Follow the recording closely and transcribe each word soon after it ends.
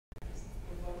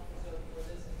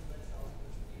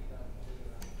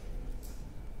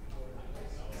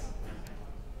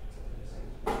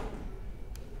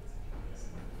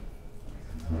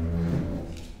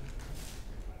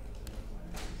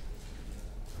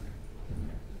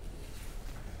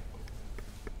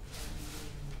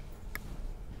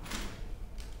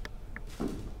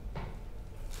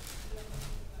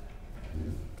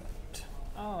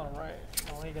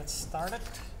get started.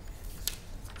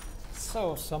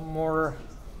 So, some more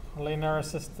linear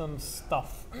system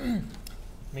stuff. Let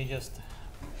me just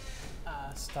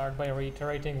start by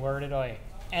reiterating where did I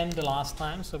end the last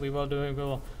time. So we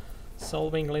will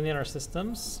solving linear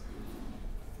systems.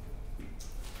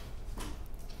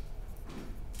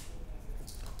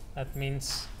 That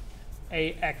means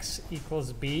ax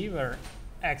equals b, where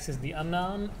x is the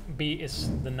unknown, b is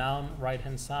the known right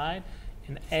hand side,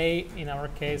 and a in our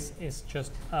case is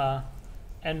just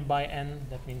n by n,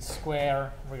 that means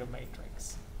square real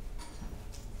matrix.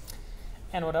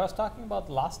 And what I was talking about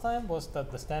last time was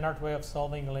that the standard way of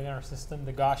solving a linear system,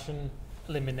 the Gaussian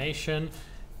elimination,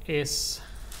 is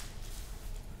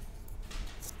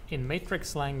in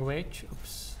matrix language.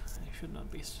 Oops, I should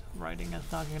not be writing and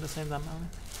talking at the same time.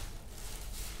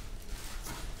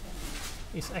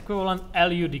 Is equivalent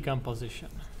LU decomposition.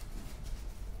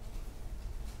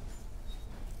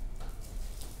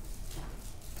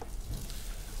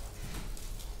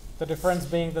 The difference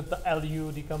being that the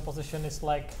LU decomposition is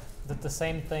like the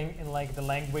same thing in like the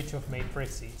language of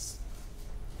matrices,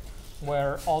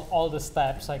 where all the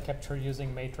steps I capture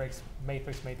using matrix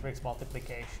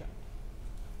multiplication.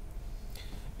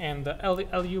 And the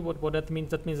LU, what that means?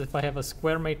 That means if I have a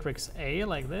square matrix A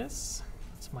like this,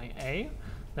 that's my A,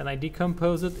 then I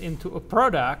decompose it into a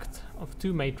product of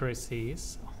two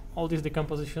matrices. All these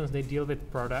decompositions, they deal with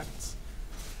products,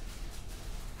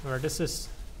 where this is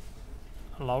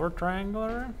a lower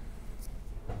triangular,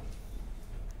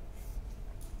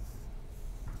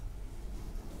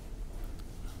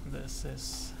 this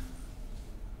is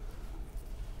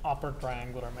upper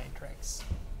triangular matrix.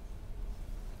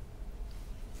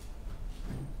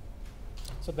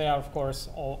 So they are, of course,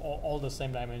 all the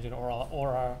same dimension, or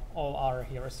all are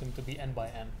here assumed to be n by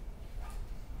n.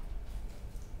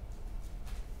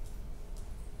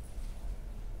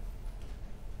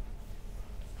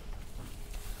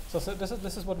 So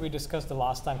this is what we discussed the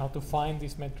last time, how to find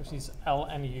these matrices L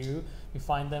and U. We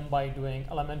find them by doing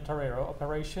elementary row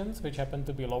operations, which happen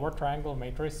to be lower triangle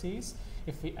matrices.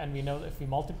 We know that if we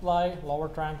multiply lower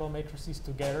triangle matrices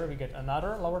together, we get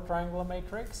another lower triangular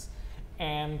matrix.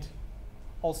 And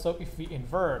also, if we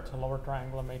invert a lower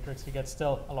triangular matrix, we get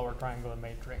still a lower triangular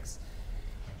matrix.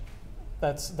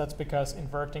 That's because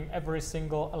inverting every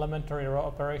single elementary row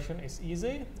operation is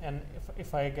easy, and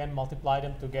if I again multiply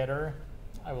them together,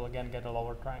 I will again get a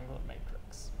lower triangular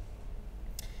matrix.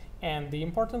 And the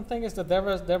important thing is that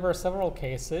there were several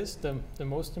cases. The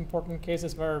most important case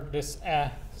is where this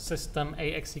system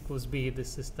ax equals b, this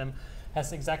system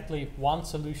has exactly one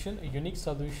solution, a unique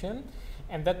solution.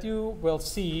 And that you will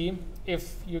see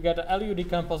if you get an LU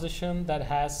decomposition that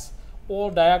has all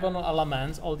diagonal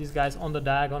elements, all these guys on the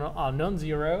diagonal are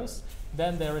non-zeros,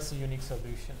 then there is a unique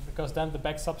solution, because then the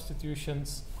back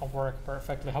substitutions work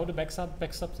perfectly. How do back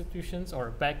substitutions,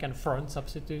 or back and front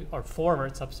substitute, or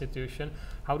forward substitution,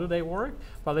 how do they work?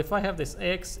 Well, if I have this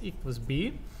ax equals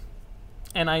b,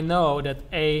 and I know that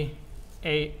a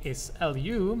is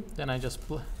LU, then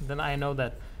I know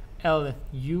that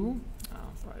LU,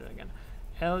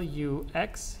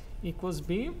 LUX equals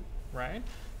b, right?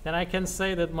 Then I can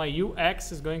say that my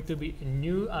UX is going to be a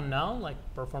new unknown, like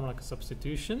perform like a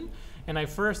substitution. And I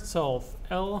first solve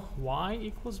LY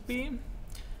equals b.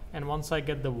 And once I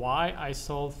get the y, I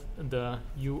solve the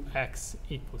UX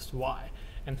equals y.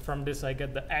 And from this I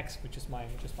get the x, which is my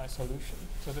solution.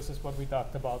 So this is what we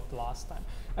talked about last time.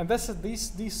 And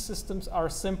these systems are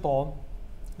simple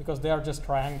because they are just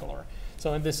triangular.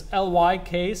 So in this LY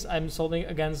case, I'm solving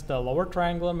against the lower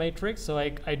triangular matrix. So I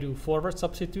do forward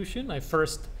substitution. I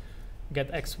first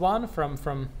get x1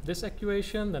 from this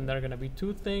equation. Then there are going to be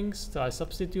two things. So I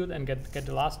substitute and get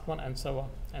the last one, and so on,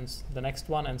 and the next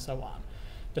one, and so on.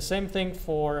 The same thing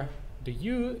for the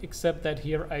u, except that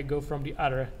here I go from the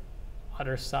other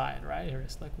side, right? Here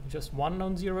is like just one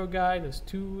non-zero guy. There's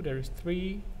two. There's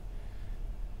three.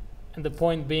 And the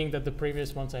point being that the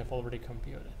previous ones I've already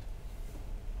computed.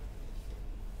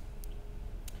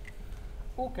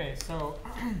 Okay, so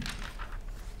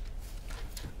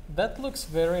that looks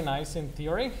very nice in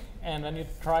theory, and when you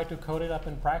try to code it up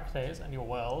in practice, and you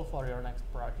will for your next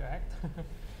project,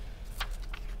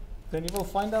 then you will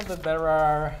find out that there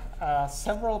are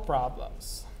several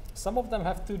problems. Some of them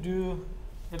have to do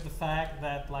with the fact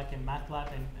that, like in MATLAB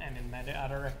and in many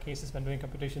other cases when doing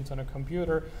computations on a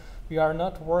computer, we are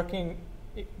not working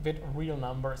with real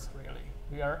numbers, really.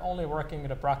 We are only working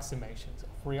with approximations of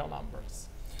real numbers.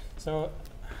 So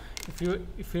if you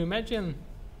imagine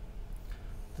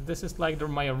that this is like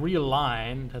my real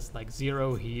line, that's like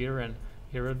 0 here, and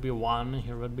here would be 1,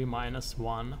 here would be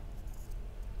 -1.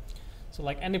 So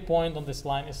like any point on this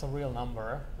line is a real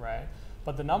number, right?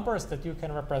 But the numbers that you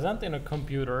can represent in a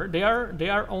computer, they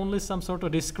are only some sort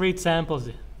of discrete samples.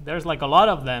 There's like a lot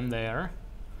of them there,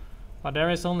 but there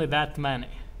is only that many.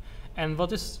 And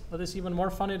what is even more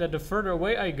funny, that the further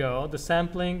away I go, the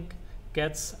sampling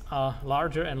gets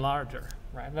larger and larger.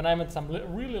 Right? When I'm at some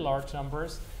really large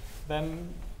numbers,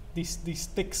 then these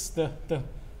sticks, the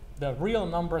real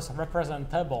numbers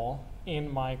representable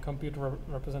in my computer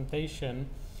representation,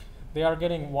 they are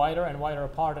getting wider and wider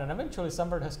apart, and eventually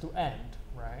somewhere it has to end,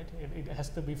 right? It has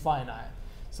to be finite.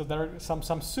 So there are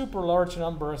some super large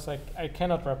numbers I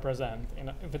cannot represent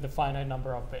with a finite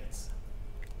number of bits.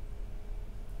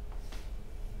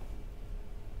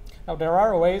 Now there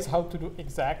are ways how to do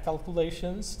exact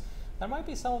calculations. There might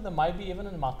be some of them might be even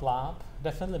in MATLAB.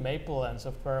 Definitely Maple and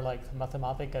software like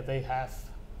Mathematica, they have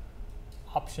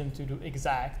option to do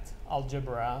exact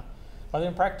algebra. But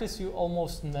in practice, you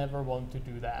almost never want to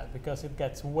do that because it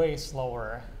gets way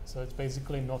slower. So it's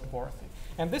basically not worth it.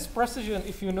 And this precision,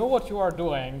 if you know what you are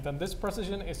doing, then this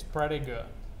precision is pretty good,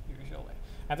 usually.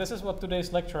 And this is what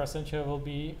today's lecture essentially will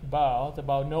be about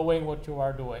knowing what you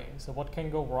are doing. So what can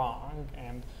go wrong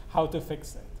and how to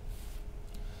fix it.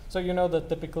 So you know that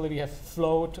typically we have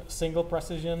float single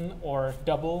precision or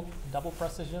double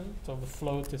precision. So the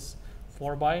float is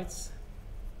 4 bytes.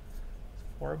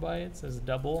 4 bytes is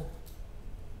double,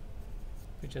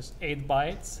 which is 8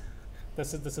 bytes.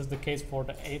 This is the case for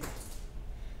the 8.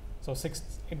 So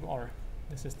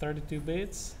this is 32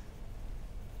 bits.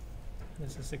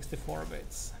 This is 64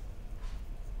 bits.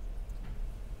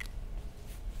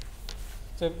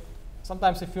 So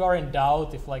sometimes if you are in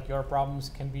doubt if like your problems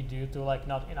can be due to like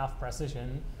not enough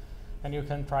precision, then you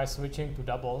can try switching to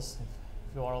doubles.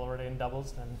 If you are already in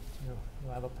doubles, then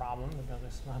you have a problem because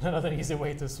it's not an easy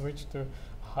way to switch to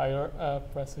higher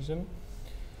precision.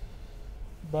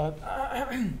 But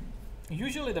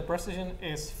usually the precision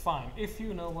is fine if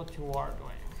you know what you are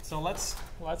doing. So let's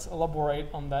elaborate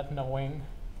on that, knowing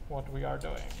what we are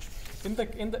doing. In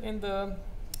the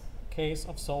case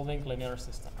of solving linear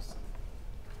systems.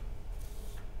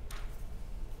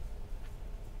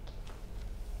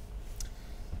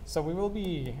 So I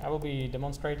will be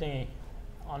demonstrating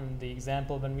on the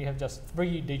example when we have just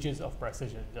 3 digits of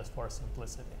precision, just for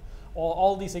simplicity.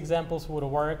 All these examples would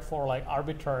work for like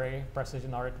arbitrary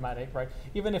precision arithmetic, right?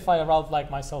 Even if I wrote like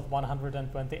myself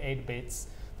 128 bits,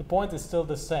 the point is still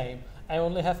the same. I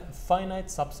only have a finite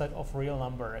subset of real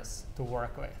numbers to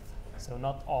work with. So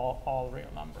not all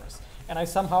real numbers. And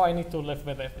I need to live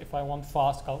with it if I want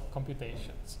fast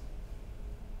computations.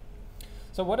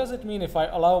 So what does it mean if I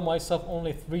allow myself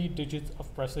only 3 digits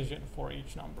of precision for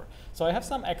each number? So I have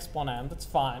some exponent, that's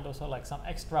fine, those are like some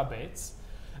extra bits.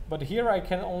 But here I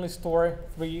can only store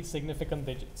 3 significant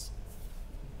digits.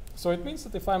 So it means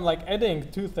that if I'm like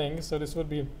adding 2 things, so this would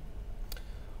be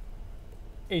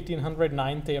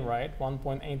 1890, right?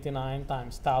 1.89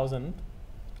 times 1000.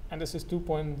 And this is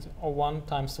 2.01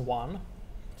 times 1.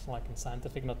 It's like in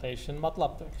scientific notation.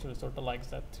 MATLAB actually sort of likes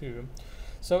that too.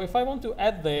 So if I want to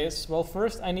add this, well,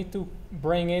 first I need to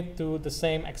bring it to the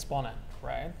same exponent,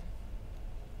 right?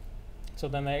 So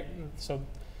then I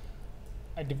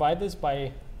divide this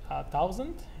by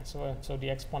 1000, so the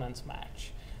exponents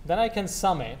match. Then I can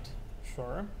sum it.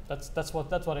 Sure, that's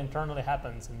what internally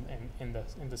happens in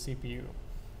the CPU.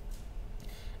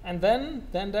 And then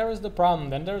there is the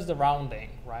problem. Then there's the rounding,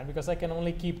 right? Because I can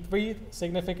only keep 3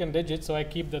 significant digits, so I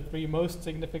keep the 3 most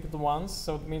significant ones.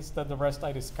 So it means that the rest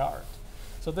I discard.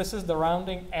 So this is the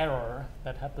rounding error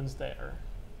that happens there.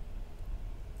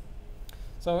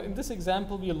 So in this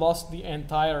example, we lost the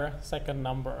entire second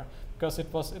number because it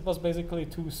was basically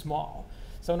too small.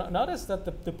 So notice that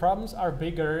the problems are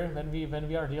bigger when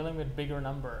we are dealing with bigger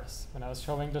numbers. When I was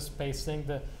showing the spacing,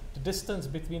 the distance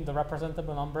between the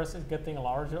representable numbers is getting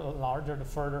larger the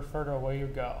further away you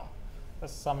go.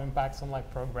 There's some impacts on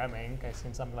like programming. I've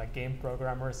seen some like game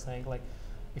programmers saying like,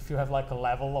 if you have like a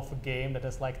level of a game that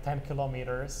is like 10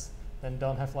 kilometers, then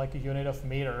don't have like a unit of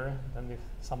meter, then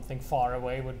something far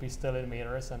away would be still in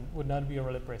meters and would not be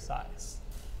really precise.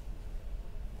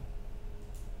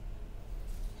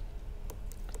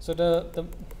 So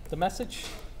the message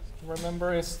to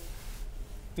remember is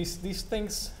these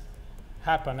things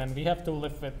happen and we have to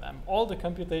live with them. All the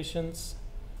computations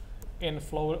in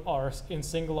float or in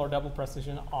single or double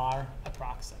precision are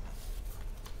approximate.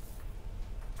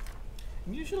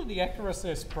 And usually the accuracy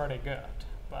is pretty good,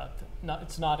 but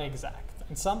it's not exact.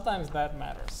 And sometimes that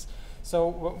matters. So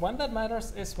when that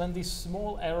matters is when these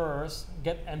small errors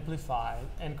get amplified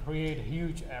and create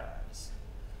huge errors.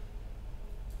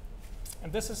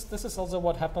 And this is also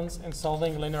what happens in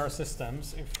solving linear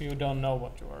systems if you don't know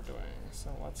what you are doing.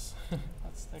 So let's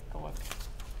take a look.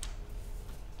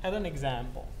 at an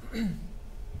example.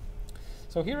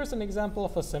 So here is an example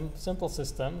of a simple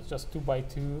system, just 2 by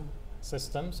 2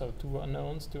 system, so 2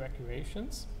 unknowns, 2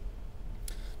 equations.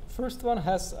 The first one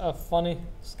has a funny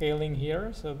scaling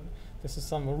here, so this is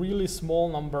some really small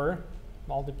number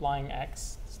multiplying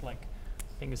x. It's like,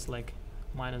 I think it's like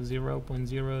minus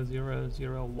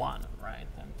 0.0001, right?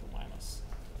 10 to minus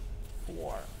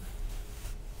 4.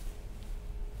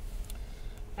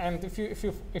 And if you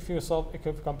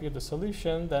compute the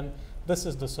solution, then this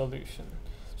is the solution.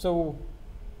 So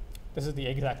this is the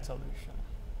exact solution.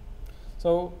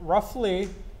 So roughly,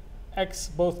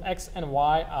 both x and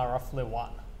y are roughly 1,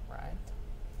 right?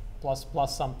 Plus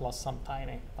some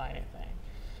tiny thing.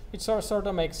 It sort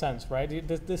of makes sense, right?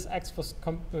 This x was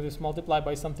multiplied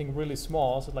by something really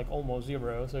small, so like almost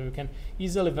 0. So you can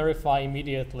easily verify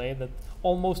immediately that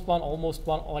almost 1,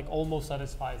 like almost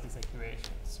satisfies these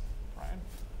equations, right?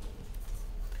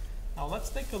 Now let's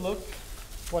take a look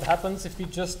what happens if we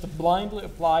just blindly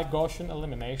apply Gaussian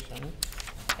elimination,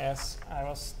 as I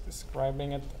was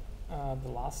describing it the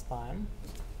last time,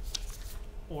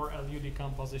 or LU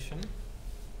decomposition.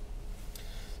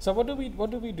 So what do we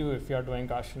do if we are doing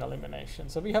Gaussian elimination?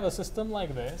 So we have a system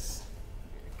like this.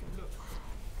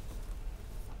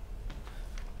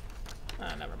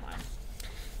 Never mind.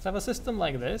 So I have a system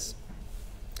like this.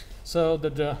 So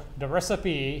the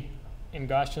recipe in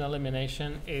Gaussian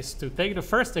elimination is to take the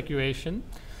first equation,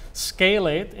 scale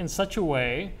it in such a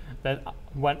way that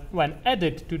when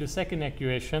added to the second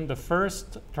equation, the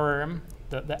first term,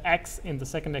 the x in the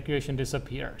second equation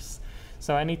disappears.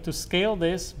 So I need to scale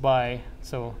this by,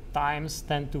 so times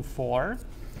 10 to 4.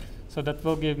 So that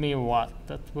will give me what?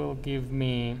 That will give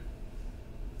me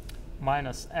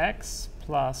minus x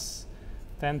plus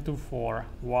 10 to 4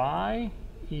 y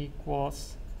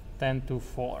equals 10 to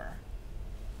 4.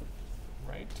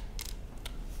 Right?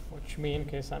 Which means, in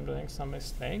case I'm doing some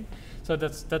mistake, so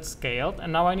that's scaled,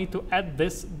 and now I need to add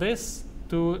this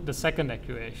to the second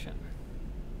equation.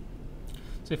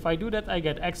 So if I do that, I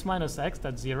get x minus x,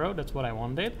 that's 0, that's what I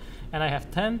wanted, and I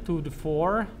have 10 to the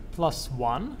 4 plus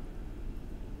 1,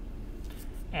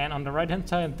 and on the right hand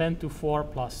side 10 to 4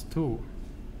 plus 2.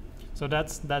 So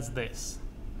that's this.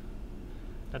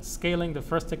 That's scaling the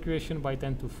first equation by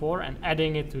 10 to 4 and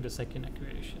adding it to the second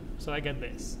equation. So I get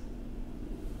this.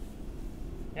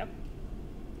 Yep.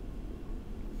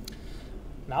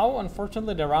 Now,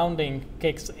 unfortunately, the rounding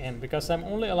kicks in because I'm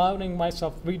only allowing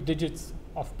myself 3 digits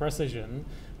of precision.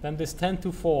 Then this 10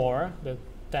 to 4, the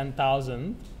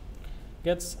 10,000,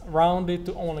 gets rounded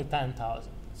to only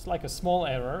 10,000. It's like a small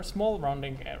error, small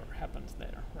rounding error happens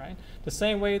there, right? The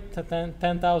same way to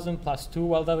 10,000 plus 2,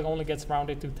 well, that only gets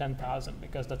rounded to 10,000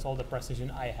 because that's all the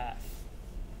precision I have.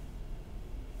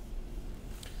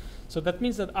 So that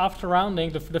means that after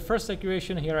rounding, the first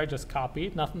equation here I just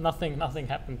copied. Nothing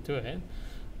happened to it.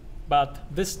 But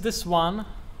this one,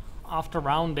 after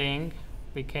rounding,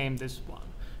 became this one.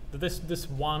 This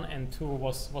 1 and 2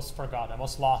 was forgotten,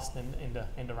 was lost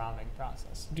in the rounding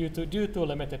process due to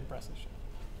limited precision.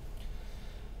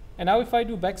 And now if I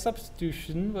do back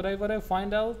substitution, what I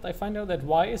find out that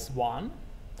y is 1.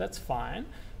 That's fine.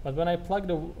 But when I plug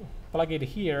it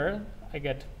here, I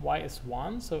get y is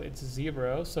 1, so it's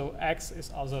 0, so x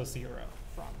is also 0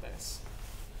 from this.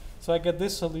 So I get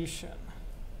this solution,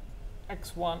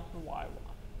 x1 and y1.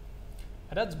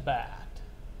 And that's bad,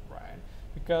 right?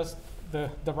 Because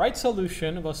the right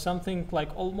solution was something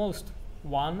like almost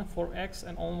 1 for x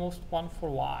and almost 1 for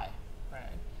y,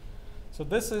 right? So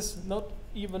this is not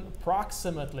even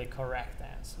approximately correct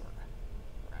answer.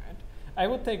 I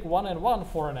would take 1 and 1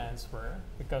 for an answer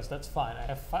because that's fine. I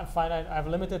have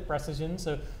limited precision,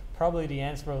 so probably the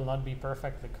answer will not be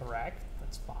perfectly correct.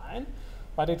 That's fine.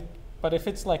 But if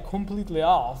it's like completely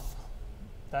off,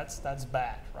 that's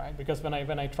bad, right? Because when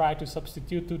I try to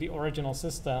substitute to the original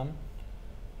system,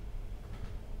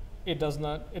 it does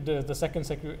not. The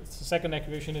second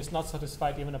equation is not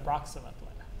satisfied even approximately.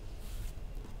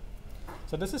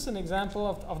 So this is an example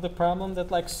of the problem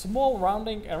that like small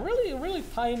rounding and really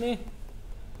tiny,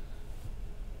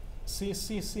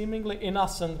 seemingly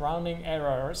innocent rounding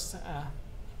errors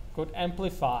could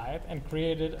amplify it and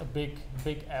created a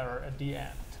big error at the end.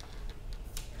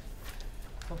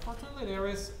 Unfortunately, there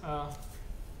is a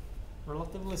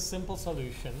relatively simple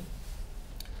solution.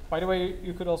 By the way,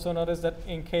 you could also notice that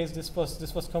in case this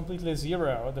was completely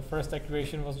 0, the first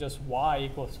equation was just y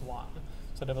equals 1,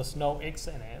 so there was no x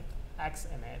in it,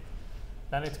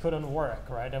 then it couldn't work,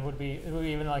 right? It would be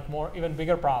even like even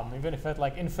bigger problem. Even if it had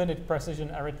like infinite precision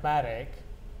arithmetic,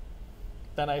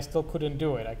 then I still couldn't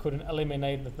do it. I couldn't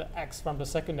eliminate the x from the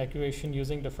second equation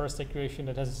using the first equation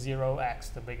that has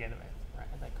 0x to begin with, right?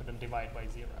 I couldn't divide by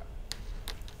 0.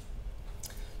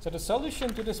 So the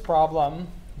solution to this problem,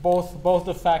 both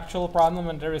the factual problem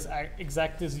when there is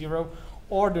exactly 0,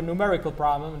 or the numerical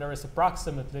problem when there is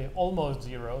approximately almost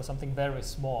 0, something very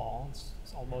small,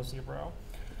 it's almost 0,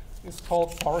 is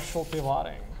called partial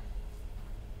pivoting.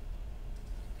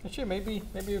 Actually, maybe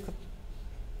you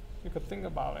could think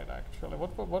about it. Actually,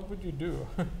 what would you do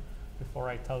before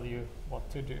I tell you what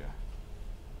to do?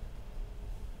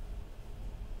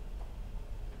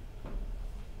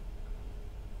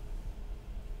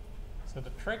 So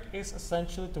the trick is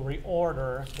essentially to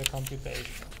reorder the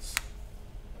computations.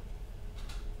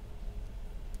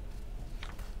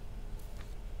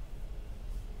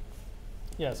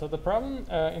 Yeah, so the problem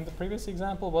in the previous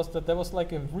example was that there was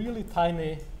like a really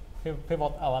tiny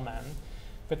pivot element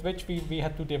with which we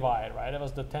had to divide, right? It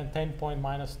was the 10 to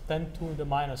the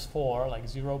minus 4, like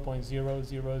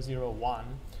 0.0001.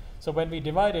 So when we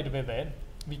divided with it,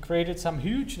 we created some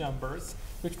huge numbers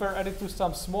which were added to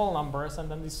some small numbers,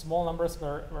 and then these small numbers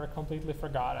were completely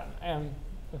forgotten. And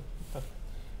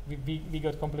we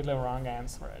got completely wrong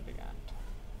answer at the end.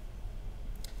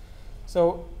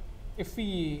 So if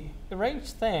we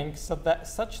arrange things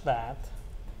such that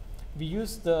we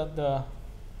use the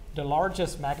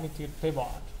largest magnitude pivot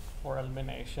for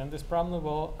elimination, this problem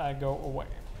will go away.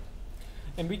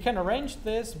 And we can arrange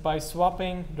this by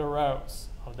swapping the rows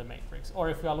of the matrix. Or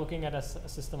if we are looking at a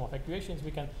system of equations, we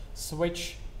can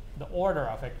switch the order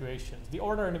of equations, the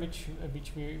order in which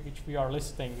we are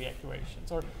listing the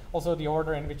equations, or also the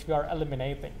order in which we are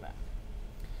eliminating them.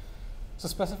 So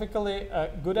specifically,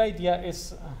 a good idea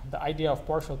is the idea of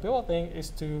partial pivoting is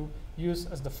to use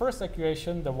as the first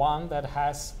equation the one that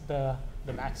has the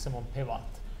maximum pivot.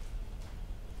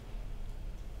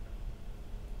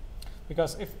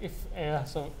 Because if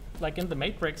so, like in the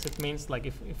matrix, it means like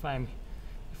if I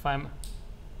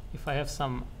have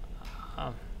some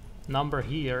number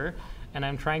here and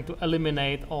I'm trying to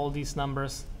eliminate all these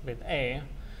numbers with A,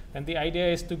 then the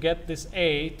idea is to get this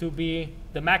A to be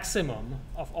the maximum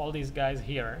of all these guys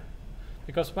here.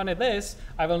 Because when it is,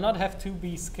 I will not have to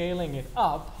be scaling it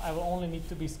up, I will only need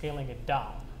to be scaling it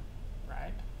down,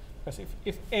 right? Because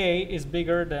if A is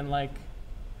bigger than, like,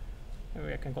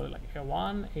 maybe I can call it like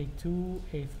A1, A2,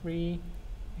 A3,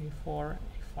 A4,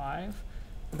 A5,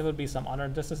 there will be some other,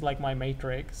 this is like my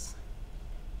matrix.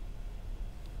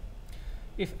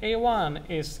 If A1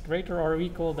 is greater or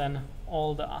equal than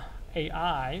all the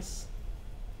AIs,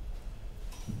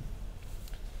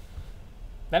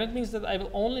 then it means that I will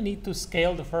only need to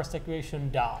scale the first equation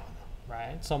down,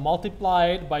 right? So multiply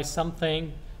it by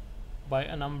something, by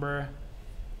a number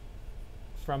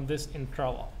from this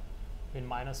interval in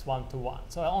 -1 to 1.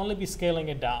 So I'll only be scaling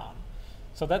it down.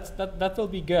 So that will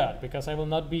be good, because I will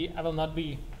not be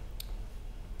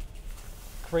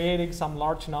creating some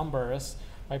large numbers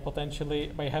by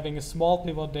having a small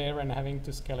pivot there and having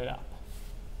to scale it up.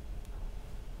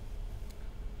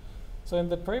 So in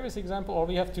the previous example, all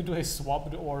we have to do is swap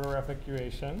the order of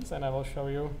equations, and I will show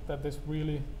you that this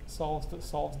really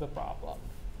solves the problem.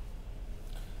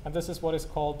 And this is what is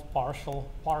called partial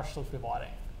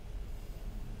pivoting.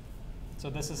 So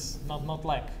this is not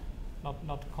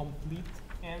complete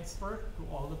answer to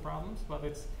all the problems, but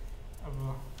it's a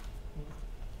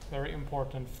very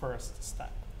important first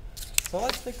step. So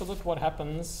let's take a look what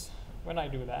happens when I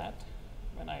do that,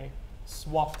 when I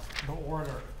swap the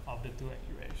order of the two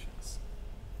equations.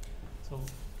 So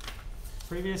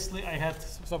previously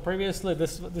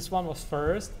this one was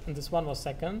first and this one was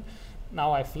second.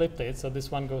 Now I flipped it, so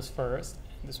this one goes first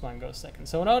and this one goes second.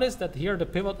 So notice that here the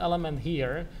pivot element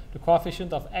here, the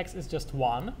coefficient of x is just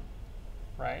 1,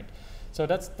 right? So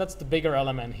that's the bigger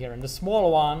element here, and the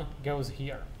small one goes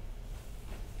here.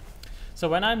 So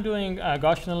when I'm doing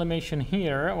Gaussian elimination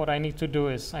here, what I need to do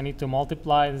is I need to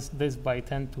multiply this by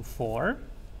 10 to 4,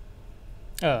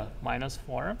 minus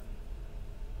 4.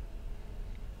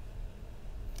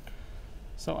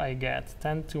 So I get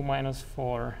 10 to minus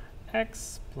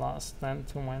 4x plus 10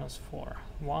 to minus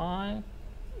 4y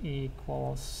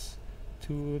equals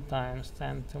 2 times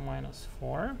 10 to minus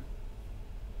 4.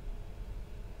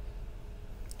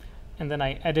 And then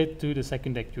I add it to the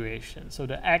second equation. So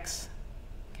the x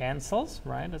cancels,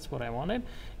 right? That's what I wanted.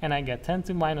 And I get 10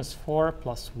 to minus 4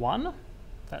 plus 1.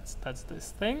 That's this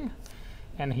thing.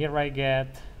 And here I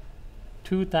get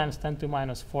 2 times 10 to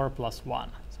minus 4 plus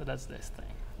 1. So that's this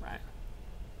thing, right?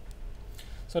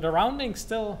 So the rounding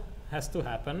still has to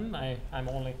happen. I'm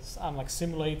like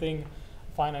simulating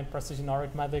finite precision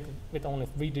arithmetic with only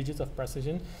 3 digits of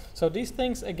precision. So these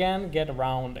things again get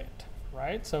rounded,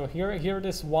 right? So here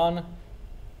this one,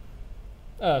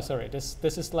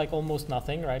 this is like almost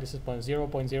nothing, right? This is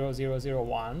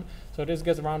 0.00001. So this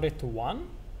gets rounded to 1.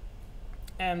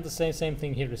 And the same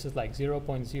thing here. This is like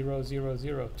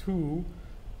 0.0002.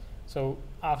 So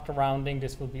after rounding,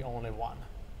 this will be only 1.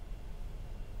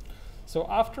 So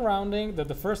after rounding,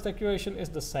 the first equation is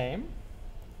the same.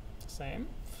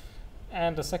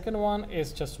 And the second one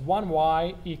is just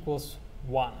 1y equals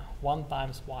 1. 1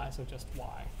 times y, so just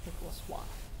y equals 1.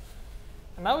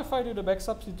 And now if I do the back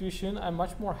substitution, I'm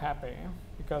much more happy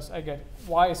because I get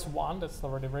y is 1, that's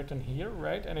already written here,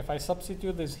 right? And if I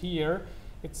substitute this here,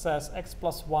 it says x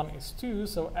plus 1 is 2,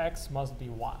 so x must be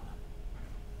 1,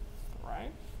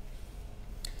 right?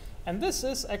 And this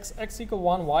is x equal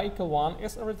 1, y equal 1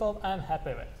 is a result I'm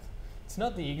happy with. It's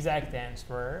not the exact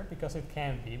answer, because it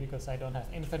can't be, because I don't have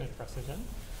infinite precision,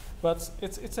 but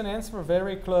it's an answer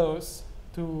very close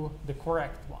to the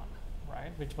correct one,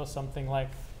 right? Which was something like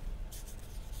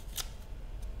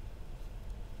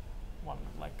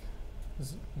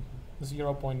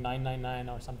 0.999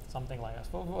 or something like that.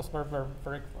 So it was very, very,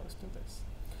 very close to this.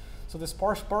 So this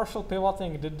partial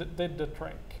pivoting did the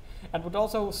trick. And would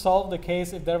also solve the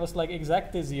case if there was like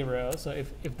exactly 0. So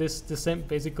if this same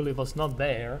basically was not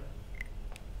there,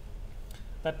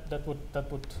 that would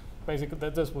basically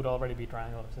this would already be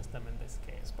triangular system in this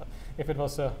case. But if it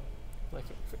was a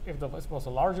if it was a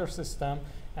larger system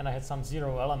and I had some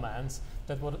 0 elements,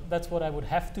 that's what I would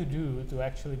have to do to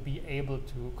actually be able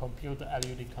to compute the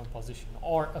LU decomposition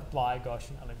or apply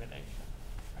Gaussian elimination.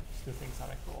 Right? These two things are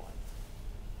equivalent.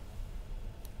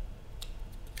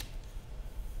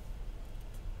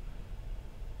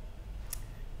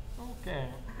 Okay.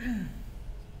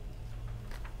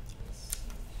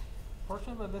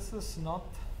 Fortunately, this is not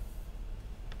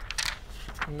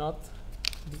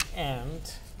the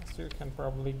end, as you can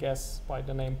probably guess by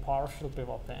the name partial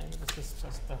pivoting. This is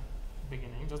just the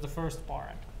beginning, just the first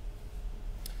part.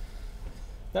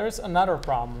 There is another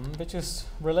problem which is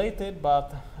related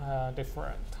but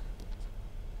different.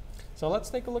 So let's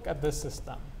take a look at this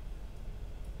system.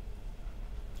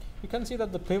 You can see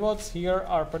that the pivots here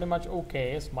are pretty much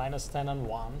okay. It's -10 and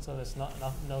 1, so there's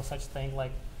no such thing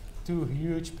like too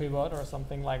huge pivot or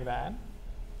something like that.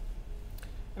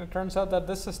 And it turns out that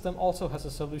this system also has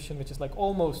a solution which is like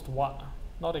almost 1.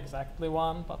 Not exactly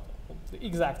 1, but the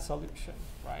exact solution,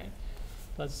 right?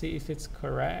 Let's see if it's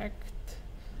correct.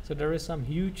 So there is some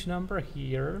huge number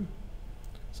here.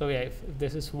 So yeah, if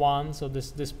this is 1, so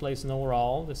this plays no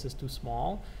role. This is too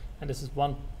small. And this is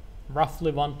 1.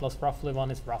 Roughly 1 plus roughly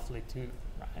 1 is roughly 2,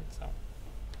 right? So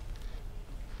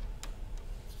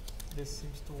this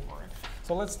seems to work.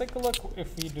 So let's take a look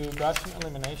if we do Gaussian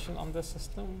elimination on this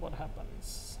system, what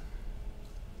happens.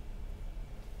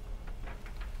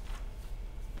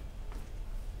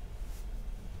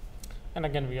 And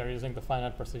again, we are using the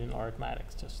finite precision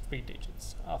arithmetics, just 3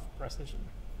 digits of precision.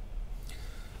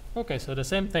 Okay, so the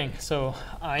same thing. So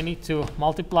I need to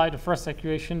multiply the first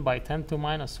equation by 10 to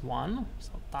minus 1,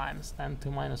 so times 10 to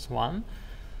minus 1.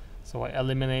 So I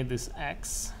eliminate this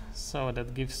x, so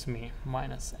that gives me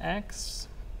minus x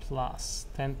plus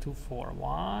 10 to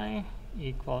 4y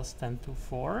equals 10 to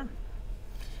 4.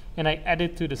 And I add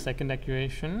it to the second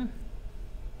equation,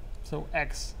 so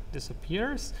x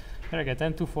disappears. Here I get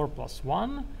 10 to 4 plus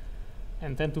 1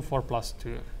 and 10 to 4 plus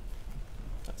 2.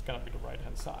 That's going to be the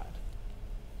right-hand side.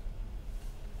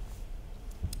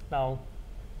 Now,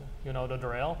 you know the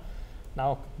drill.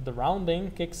 Now the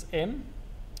rounding kicks in,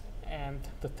 and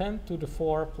the 10 to the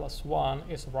 4 plus 1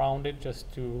 is rounded just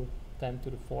to 10 to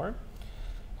the 4.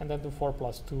 And then the 4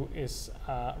 plus 2 is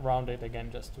rounded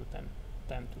again just to 10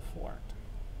 to 4.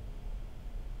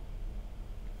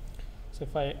 So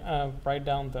if I write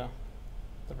down the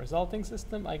resulting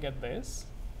system, I get this.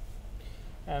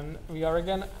 And we are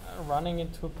again running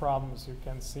into problems, you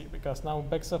can see, because now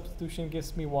back substitution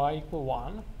gives me y equal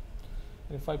 1.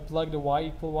 And if I plug the y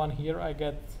equal 1 here, I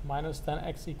get minus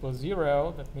 10x equals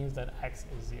 0. That means that x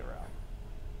is 0.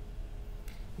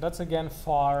 That's again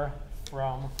far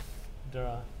from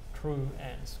the true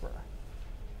answer.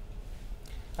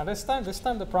 Now this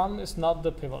time the problem is not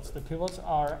the pivots. The pivots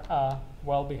are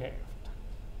well behaved.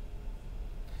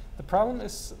 The problem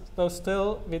is though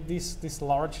still with these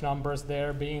large numbers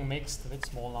there being mixed with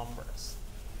small numbers,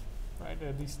 right?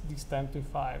 These 10 to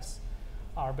 5s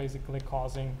are basically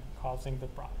causing the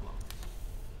problem.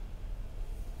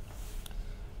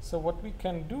 So what we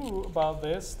can do about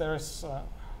this, there's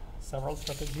several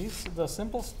strategies. The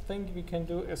simplest thing we can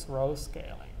do is row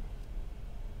scaling.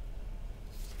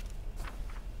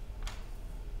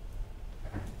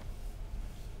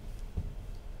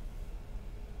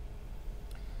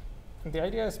 And the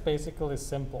idea is basically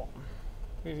simple.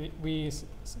 We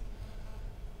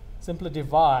simply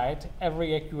divide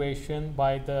every equation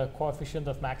by the coefficient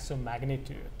of maximum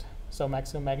magnitude. So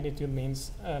maximum magnitude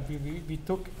means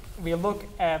we look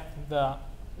at the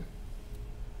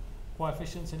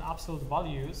coefficients in absolute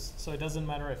values. So it doesn't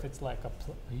matter if it's like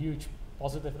a huge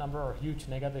positive number or a huge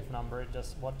negative number.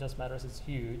 What just matters is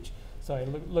huge. So I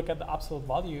look at the absolute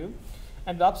value,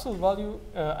 and the absolute value,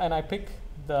 and I pick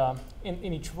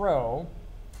in each row,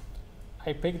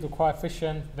 I pick the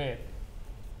coefficient with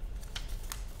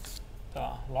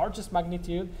the largest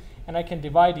magnitude, and I can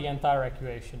divide the entire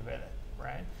equation with it,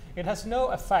 right? It has no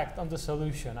effect on the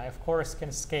solution. I, of course,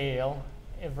 can scale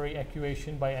every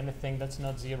equation by anything that's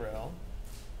not 0.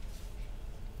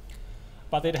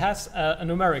 But it has a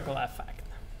numerical effect.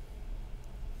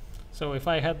 So if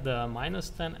I had the minus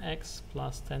 10x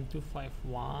plus 10 to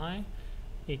 5y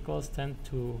equals 10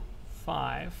 to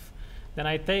 5, then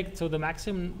I take, so the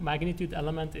maximum magnitude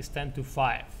element is 10 to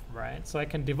 5, right? So I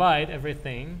can divide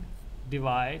everything,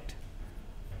 divide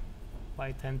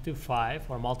by 10 to 5,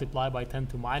 or multiply by 10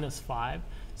 to minus 5.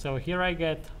 So here I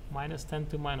get minus 10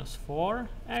 to minus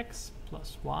 4x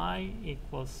plus y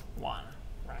equals 1,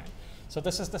 right? So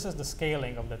this is the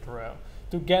scaling of that row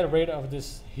to get rid of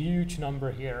this huge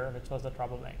number here, which was the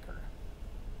troublemaker.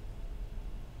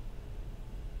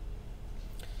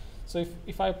 So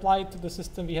if I apply it to the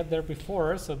system we had there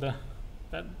before, so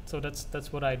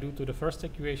that's what I do to the first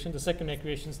equation. The second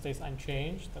equation stays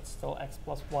unchanged. That's still x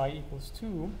plus y equals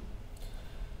 2.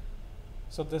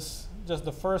 So this, just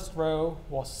the first row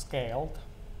was scaled.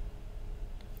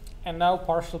 And now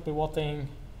partial pivoting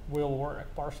will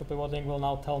work. Partial pivoting will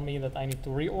now tell me that I need to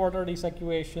reorder these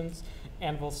equations,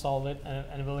 and will solve it,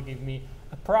 and will give me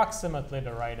approximately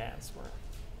the right answer.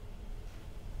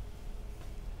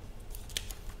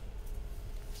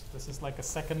 So this is like a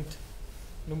second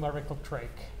numerical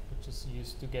trick, which is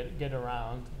used to get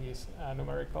around these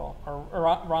numerical or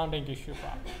rounding issue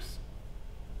problems.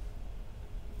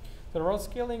 The row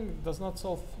scaling does not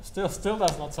solve, still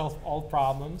does not solve all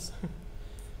problems,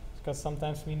 because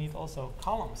sometimes we need also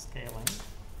column scaling.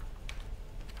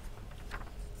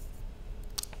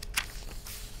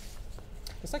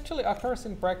 This actually occurs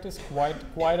in practice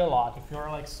quite a lot. If you're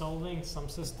like solving some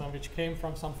system which came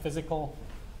from some physical,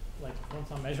 like from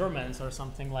some measurements or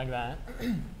something like that,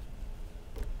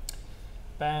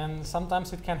 then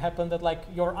sometimes it can happen that like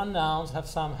your unknowns have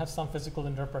some physical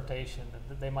interpretation.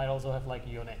 That they might also have like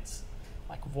units,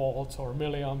 like volts or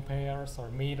milliamperes or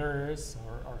meters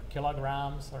or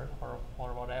kilograms or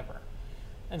whatever.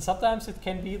 And sometimes it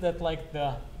can be that like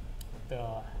the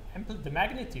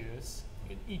magnitudes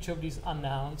in each of these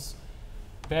unknowns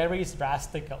varies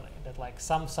drastically. That like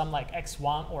some like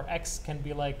x1 or x can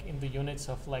be like in the units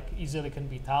of like easily can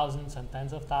be thousands and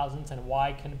tens of thousands, and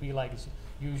y can be like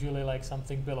usually like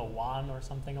something below 1 or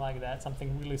something like that,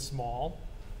 something really small.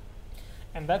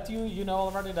 And that you know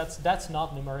already, that's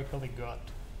not numerically good,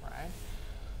 right?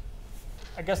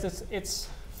 I guess it's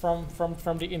from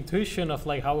the intuition of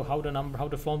like how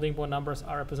the floating point numbers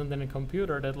are represented in a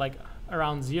computer, that like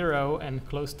around 0 and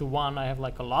close to 1 I have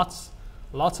like a lots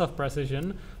of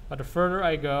precision, but the further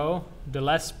I go, the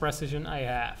less precision I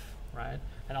have, right?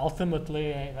 And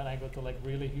ultimately, when I go to like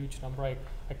really huge number, I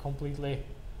completely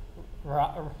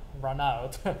run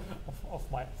out of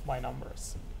my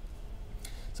numbers.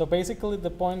 So basically the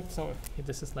point, so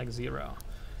this is like 0.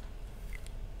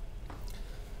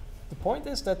 The point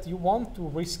is that you want to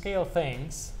rescale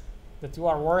things that you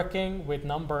are working with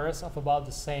numbers of about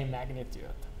the same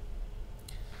magnitude.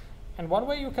 And one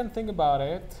way you can think about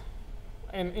it,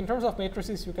 and in terms of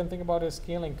matrices, you can think about it as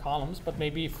scaling columns, but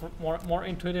maybe for more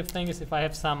intuitive thing is if I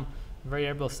have some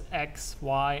variables x,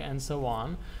 y, and so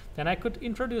on, then I could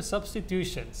introduce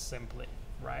substitutions simply,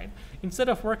 right? Instead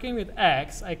of working with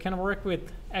x, I can work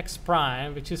with x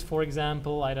prime, which is, for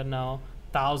example, I don't know,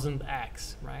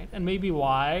 1000x, right? And maybe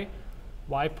y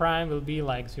prime will be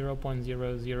like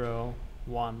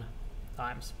 0.001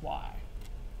 times y.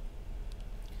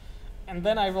 And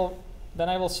then I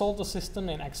will solve the system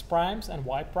in x primes and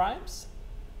y primes,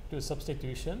 do a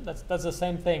substitution. That's the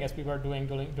same thing as we were doing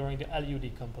during the LU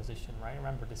decomposition, right?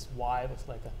 Remember, this y was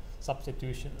like a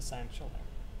substitution essentially.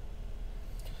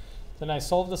 Then I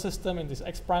solve the system in these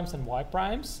x primes and y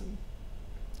primes,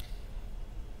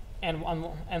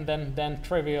 and then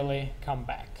trivially come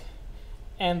back.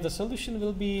 And the solution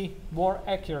will be more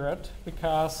accurate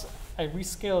because I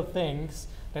rescale things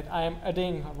that I am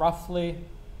adding roughly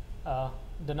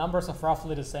the numbers of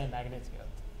roughly the same magnitude.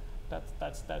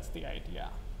 That's the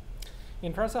idea.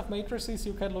 In terms of matrices,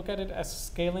 you can look at it as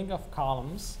scaling of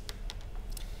columns.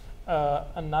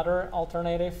 Another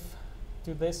alternative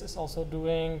to this is also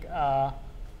doing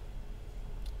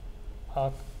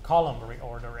column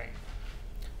reordering.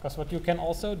 Because what you can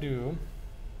also do,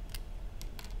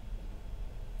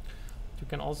 You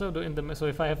can also do in the, so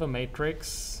if I have a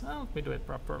matrix, let me do it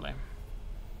properly.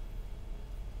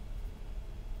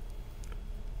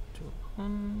 2,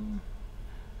 1,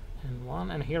 and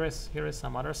 1, and here is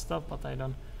some other stuff, but I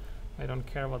don't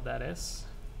care what that is.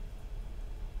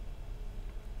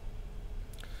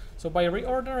 So by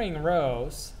reordering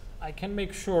rows, I can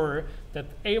make sure that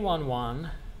A11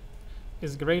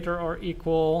 is greater or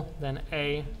equal than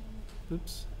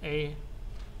AI1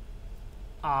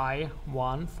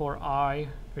 for I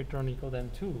greater or equal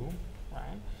than 2,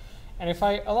 right? And if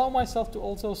I allow myself to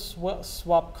also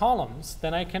swap columns,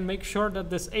 then I can make sure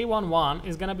that this A11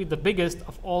 is going to be the biggest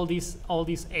of all these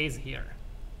A's here.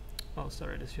 Oh,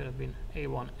 sorry, this should have been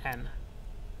A1N.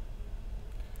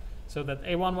 So that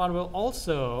A11 will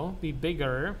also be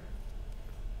bigger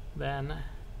than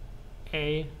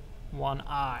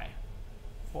A1I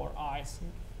for i's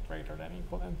greater than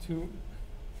equal than 2.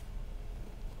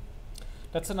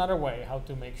 That's another way how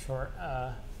to make sure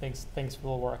things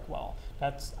will work well.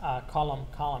 That's column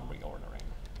reordering.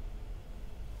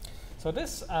 So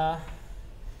this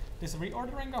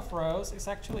reordering of rows is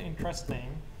actually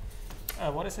interesting.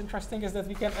 What is interesting is that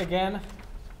we can again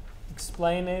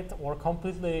explain it or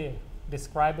completely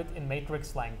describe it in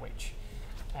matrix language.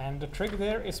 And the trick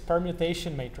there is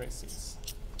permutation matrices.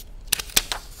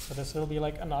 So this will be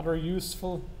like another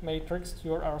useful matrix to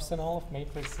your arsenal of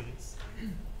matrices.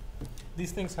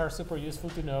 These things are super useful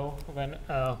to know when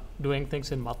doing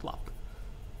things in MATLAB.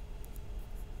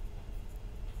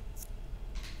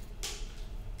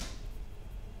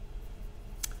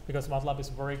 Because MATLAB is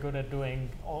very good at doing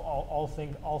all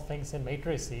things in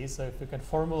matrices. So if you can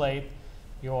formulate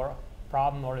your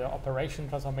problem or your operation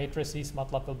transform matrices,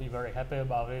 MATLAB will be very happy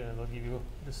about it and will give you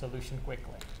the solution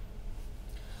quickly.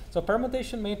 So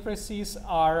permutation matrices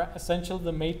are essentially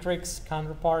the matrix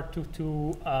counterpart to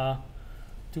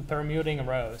permuting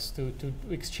rows, to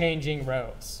exchanging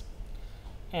rows.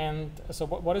 And so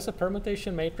what is a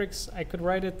permutation matrix? I could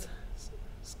write it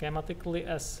schematically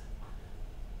as,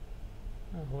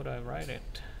 how would I write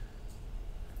it?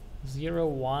 0,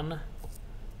 1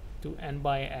 to n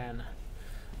by n.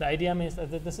 The idea means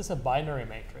that this is a binary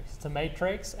matrix. It's a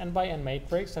matrix, n by n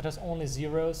matrix, that has only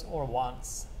zeros or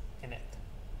ones in it.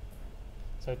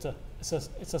 So it's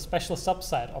a special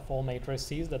subset of all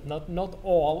matrices that not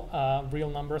all real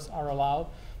numbers are allowed,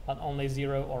 but only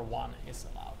 0 or 1 is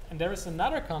allowed. And there is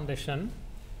another condition,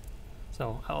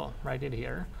 so I'll write it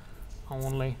here,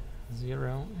 only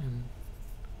 0 and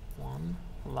 1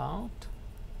 allowed.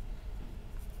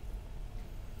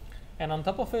 And on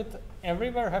top of it,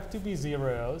 everywhere have to be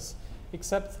zeros,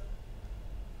 except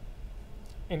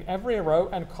in every row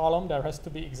and column there has to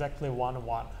be exactly 1,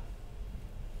 1.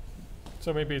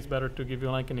 So maybe it's better to give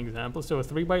you like an example. So a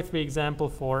 3 by 3 example,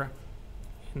 for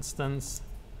instance,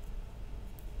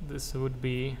 this would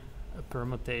be a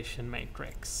permutation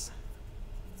matrix.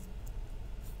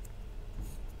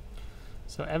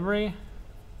 So every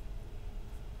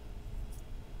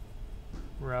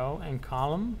row and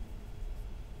column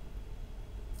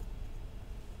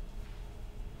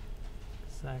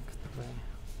exactly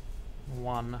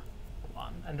 1,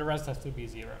 1, and the rest has to be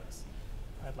zeros.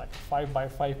 Right, like 5 by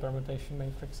 5 permutation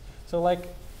matrix. So like,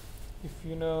 if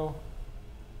you know,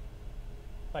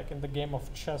 like in the game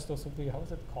of chess, those would be, how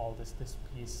is it called, this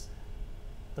piece?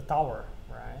 The tower,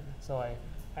 right? So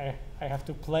I have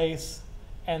to place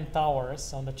n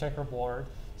towers on the checkerboard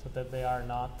so that they are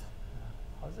not,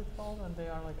 how is it called when they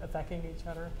are like attacking each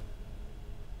other?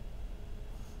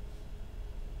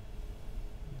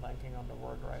 I'm blanking on the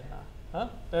word right now. Huh?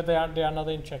 They are not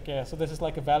in check, yeah. So this is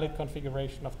like a valid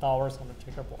configuration of towers on the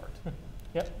checkerboard.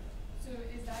 Yep. So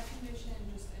is that condition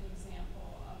just an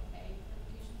example of a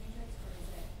permutation matrix, or is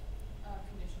it a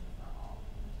condition for all?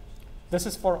 This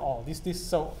is for all.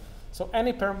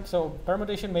 So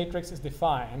permutation matrix is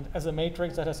defined as a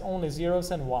matrix that has only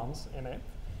zeros and ones in it,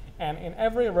 and in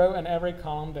every row and every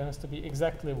column there has to be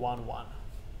exactly 1, 1,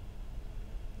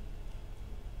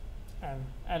 and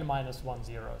n minus 1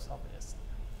 zeros, obviously.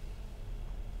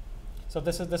 So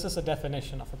this is a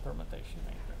definition of a permutation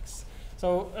matrix.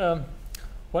 So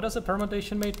what does a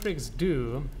permutation matrix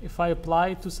do if I apply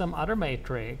it to some other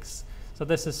matrix? So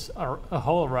this is a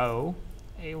whole row,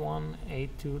 A1,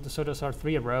 A2. So those are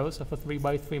 3 rows of a 3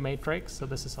 by 3 matrix. So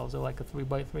this is also like a 3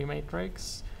 by 3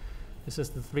 matrix. This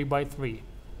is the 3 by 3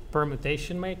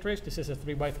 permutation matrix. This is a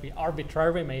 3 by 3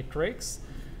 arbitrary matrix.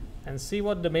 And see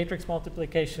what the matrix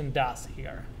multiplication does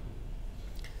here.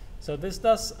 So this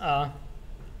does.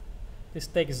 This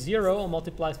takes 0 and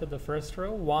multiplies with the first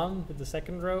row, 1 with the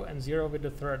second row, and 0 with the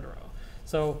third row.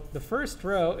 So the first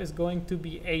row is going to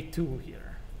be A2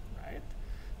 here, right?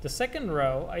 The second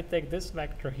row, I take this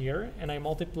vector here and I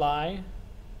multiply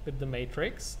with the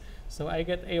matrix, so I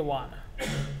get A1.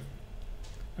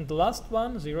 And the last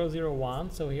one, 0, 0,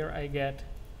 1, so here I get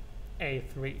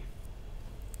A3.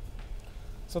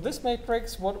 So this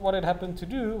matrix, what it happened to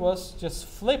do was just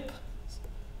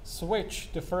switch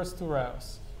the first two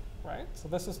rows, right? So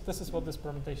this is what this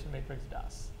permutation matrix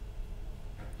does.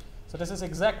 So this is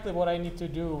exactly what I need to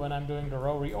do when I'm doing the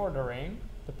row reordering,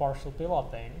 the partial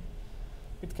pivoting.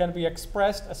 It can be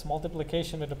expressed as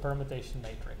multiplication with the permutation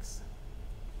matrix.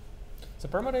 So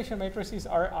permutation matrices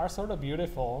are sort of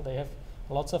beautiful. They have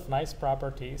lots of nice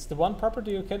properties. The one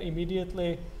property you can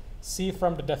immediately see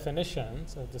from the definition,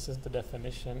 so this is the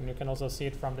definition, you can also see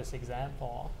it from this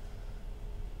example,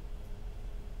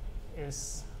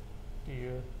 is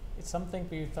it's something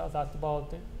we talked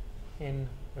about in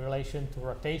relation to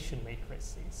rotation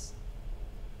matrices.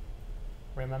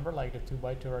 Remember, like the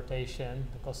 2x2 rotation,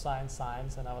 the cosine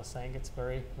sines, and I was saying it's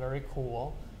very, very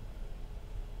cool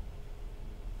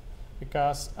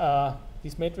because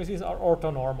these matrices are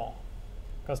orthonormal,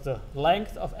 because the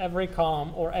length of every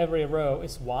column or every row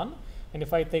is 1, and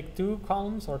if I take two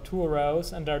columns or two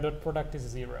rows and their dot product is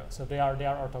 0, so they are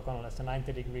orthogonal. It's a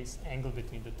 90 degrees angle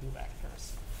between the two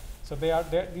vectors. So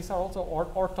these are also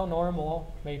orthonormal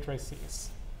matrices.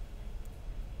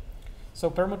 So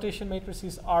permutation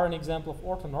matrices are an example of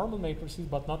orthonormal matrices,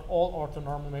 but not all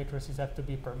orthonormal matrices have to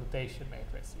be permutation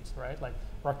matrices, right? Like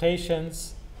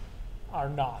rotations are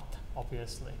not,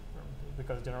 obviously,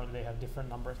 because generally they have different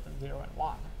numbers than 0 and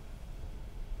 1.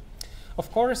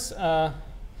 Of course,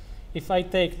 if I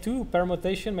take two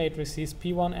permutation matrices,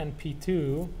 P1 and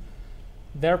P2,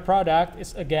 their product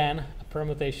is again a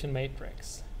permutation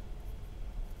matrix.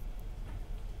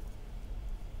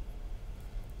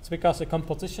 It's because the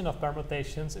composition of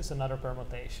permutations is another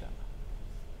permutation.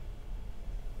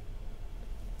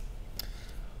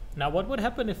 Now, what would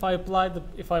happen if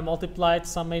I multiplied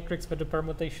some matrix with the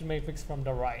permutation matrix from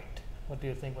the right? What do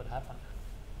you think would happen?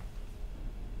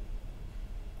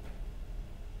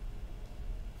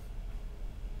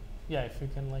 Yeah, if you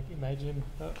can like imagine,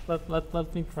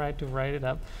 let me try to write it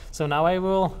up. So now I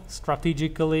will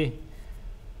strategically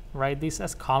write these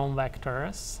as column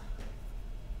vectors.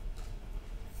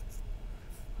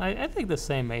 I take the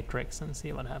same matrix and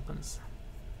see what happens.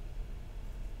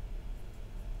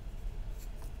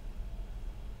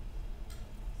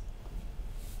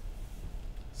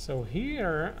 So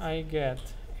here I get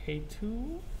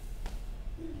A2,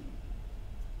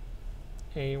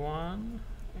 A1,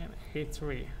 and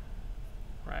A3,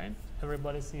 right?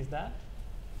 Everybody sees that?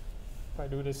 If I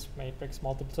do this matrix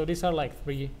multiple, so these are like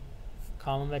 3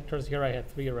 column vectors. Here I have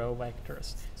 3 row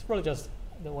vectors. It's really just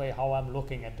the way how I'm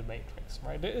looking at the matrix,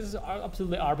 right? This is an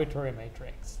absolutely arbitrary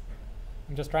matrix.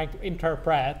 I'm just trying to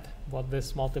interpret what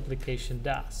this multiplication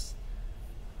does.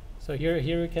 So here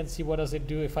you can see what does it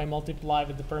do if I multiply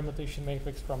with the permutation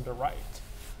matrix from the right.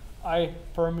 I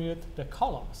permute the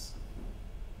columns.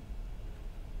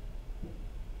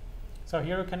 So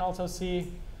here you can also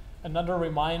see another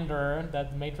reminder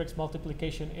that matrix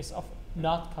multiplication is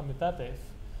not commutative,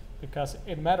 because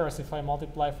it matters if I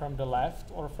multiply from the left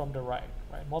or from the right.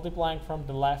 Right? Multiplying from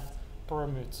the left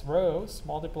permutes rows,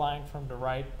 multiplying from the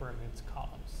right permutes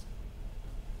columns.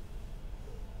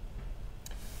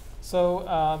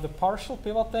 So the partial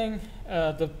pivoting,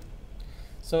 the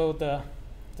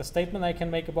statement I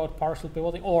can make about partial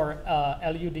pivoting or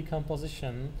LU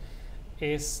decomposition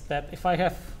is that if I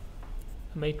have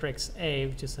a matrix A,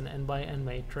 which is an n by n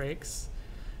matrix,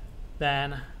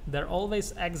 then there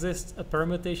always exists a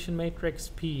permutation matrix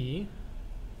P.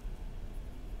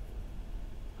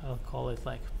 I'll call it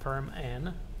like perm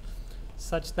n,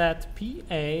 such that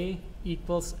PA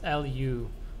equals LU,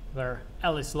 where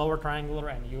L is lower triangular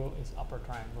and U is upper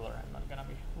triangular. I'm not going to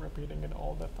be repeating it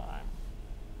all the time.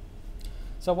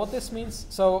 So what this means,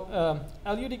 so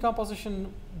LU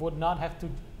decomposition would not have to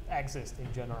exist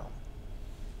in general.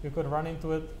 You could run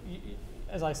into it,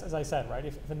 as I said, right?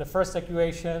 If in the first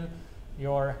equation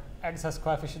your x has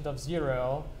coefficient of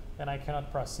 0, then I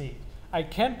cannot proceed. I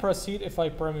can proceed if I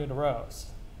permute rows,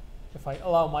 if I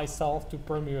allow myself to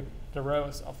permute the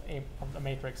rows of the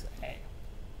matrix A.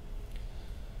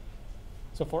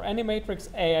 So for any matrix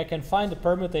A, I can find the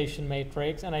permutation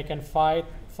matrix, and I can find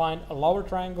a lower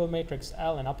triangle matrix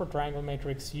L and upper triangle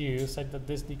matrix U, such that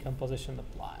this decomposition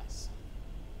applies.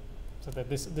 So that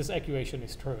this equation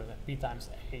is true, that B times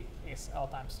A is L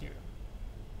times U.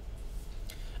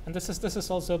 And this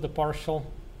is also the partial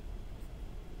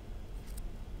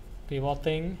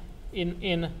pivoting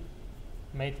in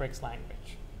matrix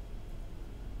language.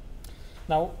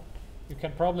 Now, you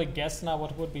can probably guess now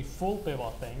what would be full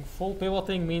pivoting. Full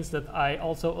pivoting means that I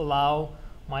also allow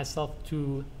myself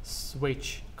to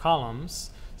switch columns.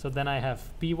 So then I have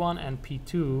P1 and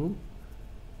P2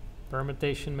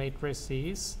 permutation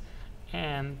matrices,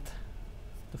 and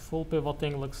the full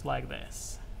pivoting looks like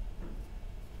this.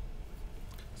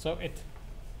 So it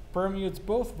permutes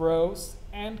both rows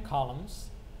and columns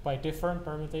by different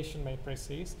permutation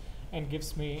matrices and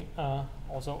gives me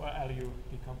also a LU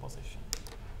decomposition.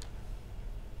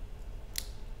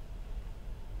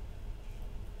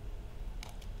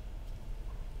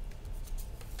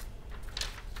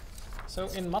 So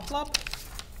in MATLAB,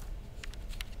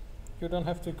 you don't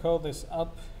have to code this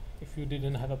up if you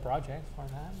didn't have a project for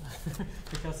that,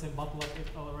 because in MATLAB it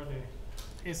already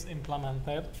is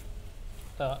implemented.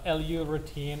 The LU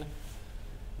routine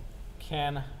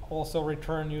can also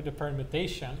return you the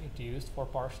permutation it used for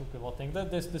partial pivoting.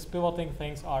 This pivoting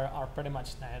things are pretty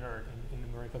much standard in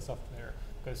numerical software,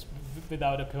 because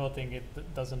without a pivoting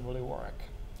it doesn't really work,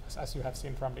 as you have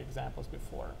seen from the examples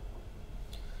before.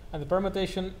 And the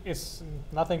permutation is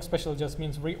nothing special, just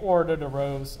means reorder the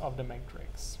rows of the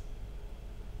matrix.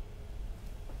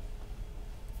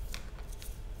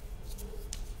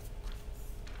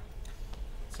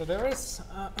 So there is,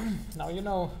 now you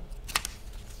know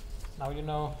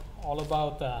all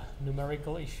about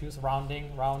numerical issues,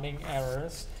 rounding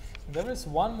errors. There is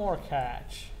one more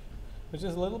catch, which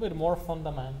is a little bit more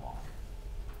fundamental,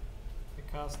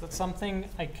 because that's something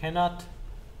I cannot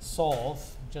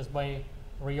solve just by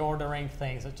reordering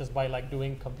things, just by like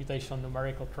doing computational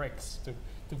numerical tricks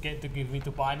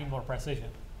to buy me more precision,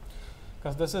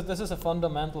 because this is a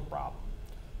fundamental problem.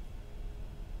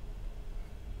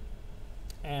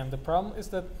 And the problem is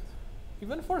that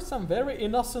even for some very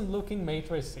innocent looking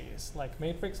matrices, like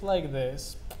matrix like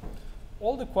this,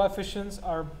 all the coefficients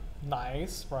are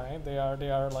nice, right? They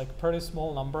are like pretty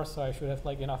small numbers, so I should have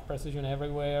like enough precision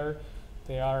everywhere.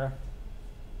 They're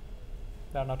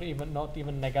not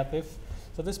even negative.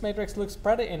 So this matrix looks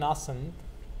pretty innocent.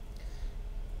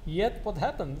 Yet what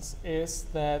happens is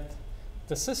that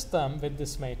the system with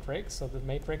this matrix, so the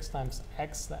matrix times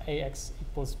x, the ax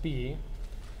equals b,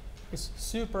 is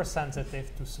super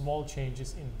sensitive to small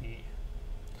changes in b.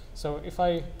 So if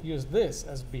I use this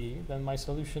as b, then my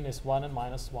solution is 1 and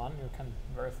minus 1. You can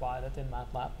verify that in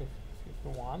MATLAB if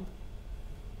you want.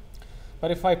 But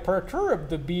if I perturb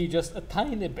the b just a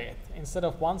tiny bit, instead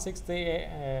of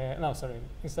 168,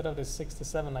 instead of this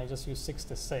 67, I just use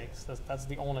 66. That's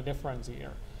the only difference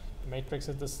here. The matrix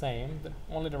is the same.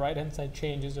 Only the right-hand side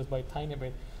changes just by a tiny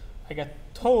bit. I get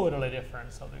totally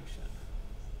different solution.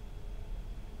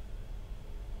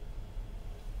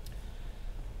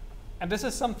 And this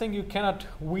is something you cannot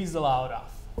weasel out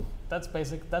of.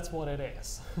 That's what it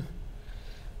is.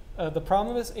 The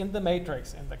problem is in the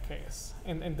matrix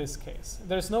in this case.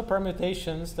 There's no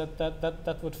permutations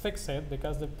that would fix it,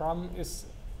 because the problem is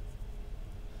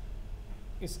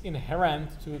inherent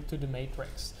to the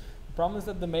matrix. The problem is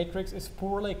that the matrix is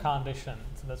poorly conditioned.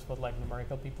 So that's what like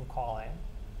numerical people call it.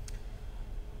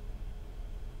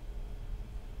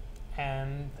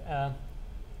 And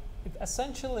it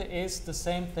essentially is the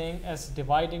same thing as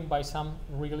dividing by some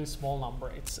really small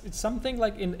number. It's something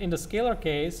like in the scalar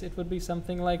case, it would be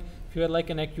something like if you had like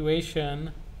an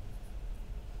equation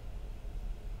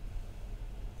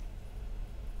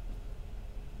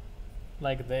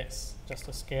like this, just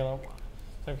a scalar one.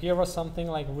 So here was something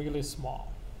like really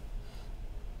small,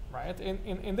 right?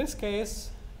 In this case,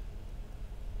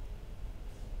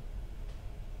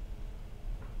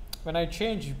 when I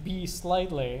change b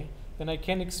slightly, then I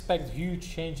can expect huge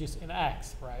changes in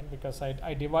x, right? Because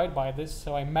I divide by this,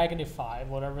 so I magnify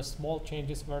whatever small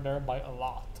changes were there by a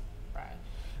lot, right?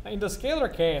 Now in the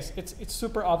scalar case, it's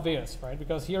super obvious, right?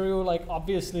 Because here you like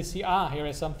obviously see, here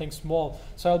is something small,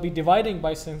 so I'll be dividing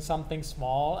by something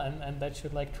small, and that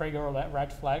should like trigger a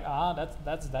red flag.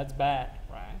 That's bad,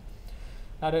 right?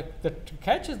 Now the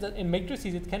catch is that in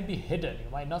matrices it can be hidden.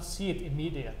 You might not see it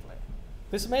immediately.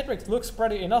 This matrix looks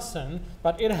pretty innocent,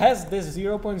 but it has this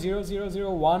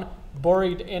 0.0001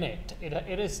 buried in it.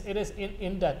 It is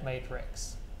in that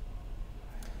matrix.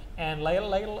 And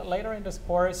later in this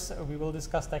course, we will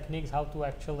discuss techniques how to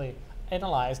actually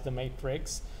analyze the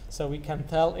matrix, so we can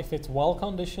tell if it's well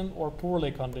conditioned or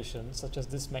poorly conditioned, such as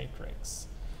this matrix.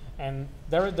 And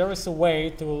there is a way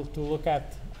to look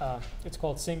at it's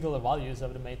called singular values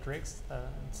of the matrix,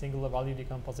 singular value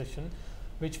decomposition,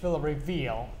 which will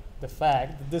reveal the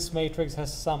fact that this matrix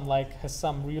has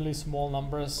some really small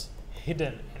numbers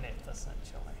hidden in it,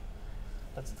 essentially.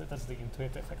 That's the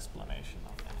intuitive explanation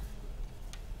of that.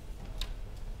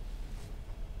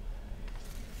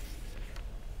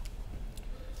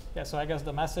 Yeah, so I guess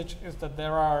the message is that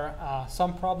there are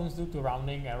some problems due to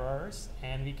rounding errors,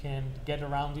 and we can get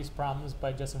around these problems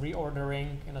by just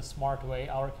reordering in a smart way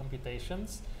our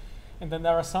computations. And then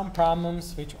there are some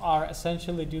problems which are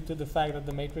essentially due to the fact that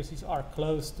the matrices are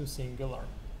close to singular,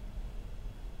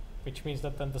 which means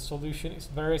that then the solution is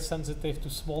very sensitive to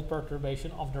small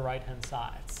perturbation of the right-hand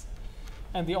sides.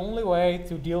 And the only way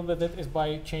to deal with it is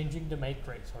by changing the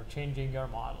matrix or changing your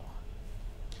model.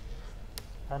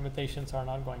 Permutations are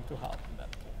not going to help in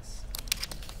that case.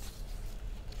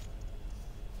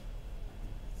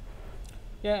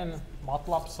 Yeah, in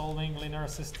MATLAB solving linear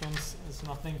systems is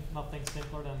nothing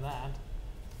simpler than that.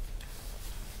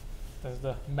 There's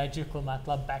the magical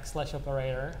MATLAB backslash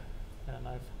operator, and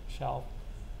I've told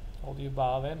you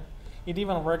about it. It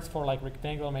even works for like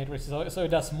rectangular matrices, so it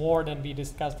does more than we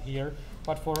discussed here.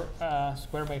 But for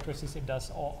square matrices, it does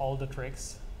all the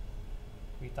tricks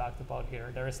we talked about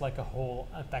here. There is like a whole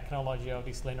technology of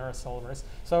these linear solvers.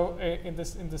 So in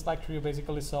this lecture, you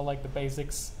basically saw like the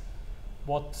basics,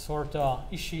 what sort of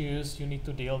issues you need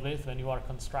to deal with when you are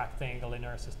constructing a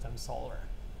linear system solver,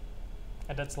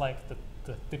 and that's like the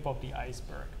tip of the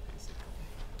iceberg, basically.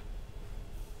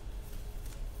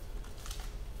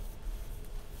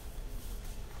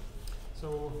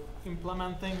 So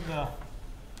implementing the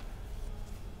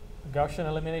Gaussian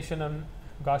elimination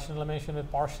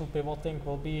with partial pivoting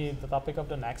will be the topic of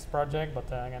the next project, but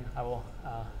again, I will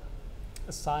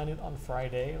assign it on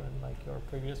Friday when like your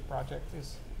previous project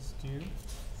is due.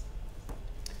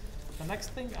 The next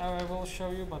thing I will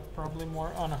show you, but probably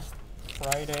more on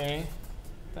Friday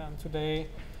than today,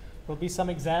 will be some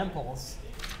examples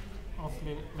of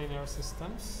linear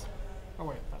systems. Oh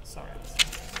wait, sorry.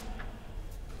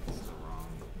 This is the wrong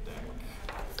deck.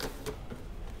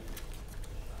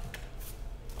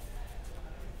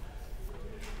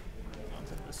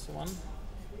 This one.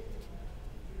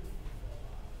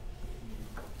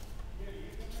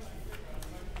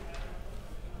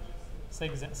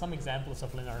 Some examples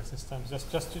of linear systems,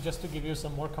 just to give you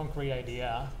some more concrete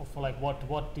idea of like what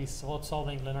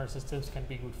solving linear systems can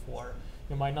be good for.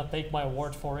 You might not take my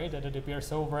word for it, that it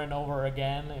appears over and over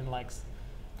again in like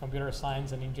computer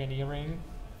science and engineering.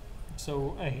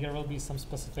 So here will be some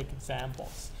specific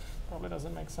examples. Probably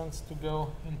doesn't make sense to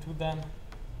go into them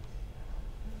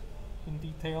in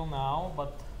detail now,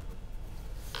 but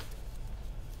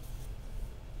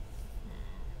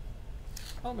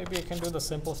well, maybe I can do the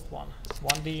simplest one,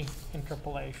 1D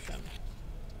interpolation.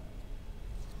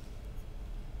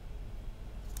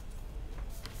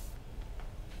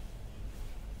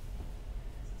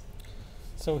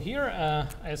 So here,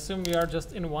 I assume we are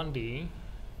just in 1D,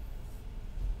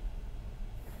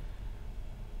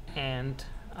 and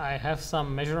I have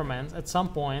some measurements at some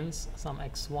points, some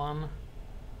x1,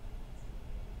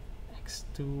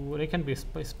 x2, they can be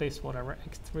spaced whatever,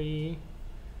 x3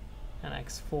 and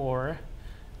x4.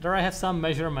 There I have some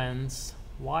measurements,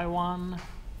 y1,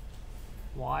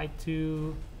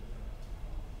 y2,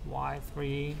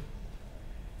 y3,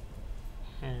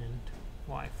 and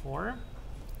y4.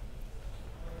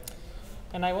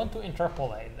 And I want to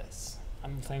interpolate this.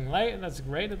 I'm saying, like, that's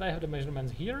great that I have the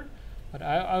measurements here, but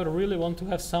I would really want to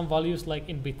have some values like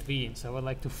in between. So I would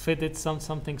like to fit it some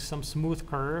smooth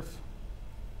curve,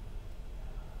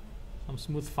 some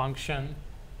smooth function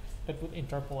that would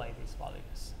interpolate these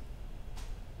values.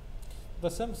 The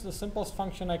simplest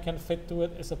function I can fit to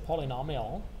it is a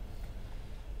polynomial.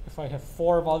 If I have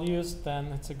 4 values, then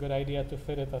it's a good idea to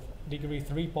fit it a degree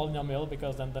 3 polynomial,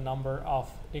 because then the number of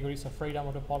degrees of freedom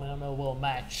of the polynomial will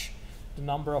match the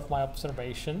number of my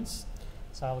observations.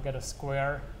 So I'll get a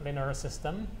square linear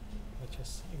system, which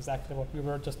is exactly what we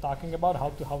were just talking about, how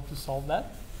to solve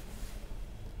that.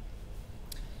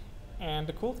 And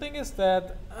the cool thing is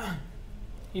that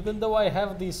even though I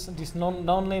have these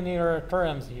non-linear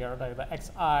terms here, like the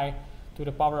xi to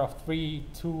the power of 3,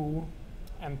 2,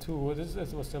 and 2,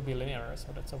 this will still be linear, so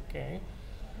that's okay.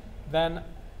 Then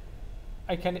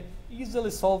I can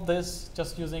easily solve this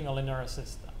just using a linear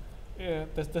system. The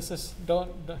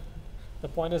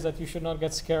point is that you should not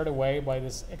get scared away by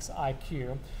this xi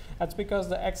cube. That's because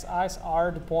the xi's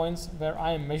are the points where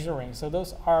I am measuring, so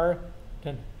those are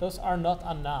not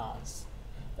unknowns.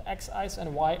 The xi's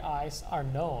and yi's are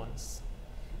knowns,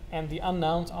 and the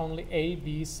unknowns are only a,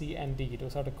 b, c, and d.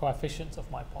 Those are the coefficients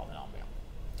of my polynomial.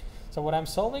 So what I'm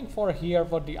solving for here,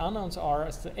 what the unknowns are,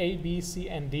 is the a, b, c,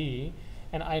 and d,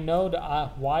 and I know the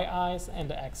yi's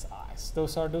and the xi's.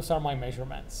 Those are my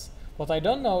measurements. What I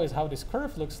don't know is how this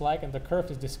curve looks like, and the curve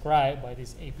is described by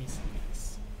these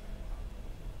ABCs.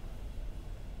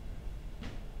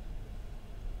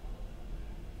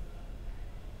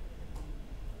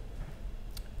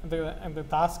 the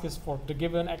task is for the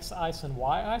given xi's and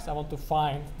yi's. I want to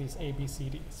find these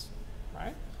ABCDs,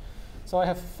 right? So I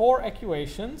have 4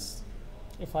 equations.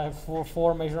 If I have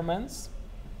four measurements,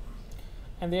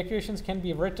 and the equations can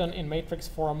be written in matrix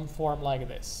form like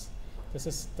this. This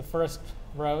is the first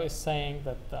row is saying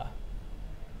that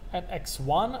at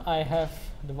x1 I have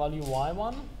the value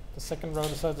y1. The second row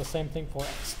says the same thing for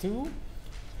x2,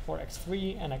 for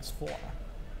x3, and x4.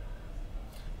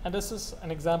 And this is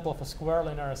an example of a square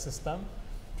linear system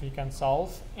which we can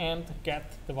solve and get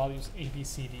the values a, b,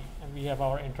 c, d. And we have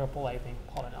our interpolating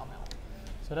polynomial.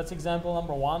 So that's example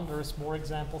number 1. There's more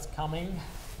examples coming,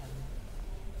 and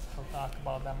we'll talk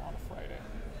about them on Friday.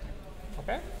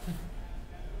 Okay?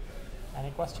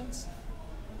 Any questions?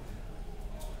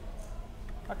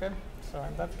 Okay, so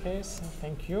in that case,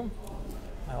 thank you.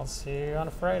 I'll see you on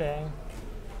Friday.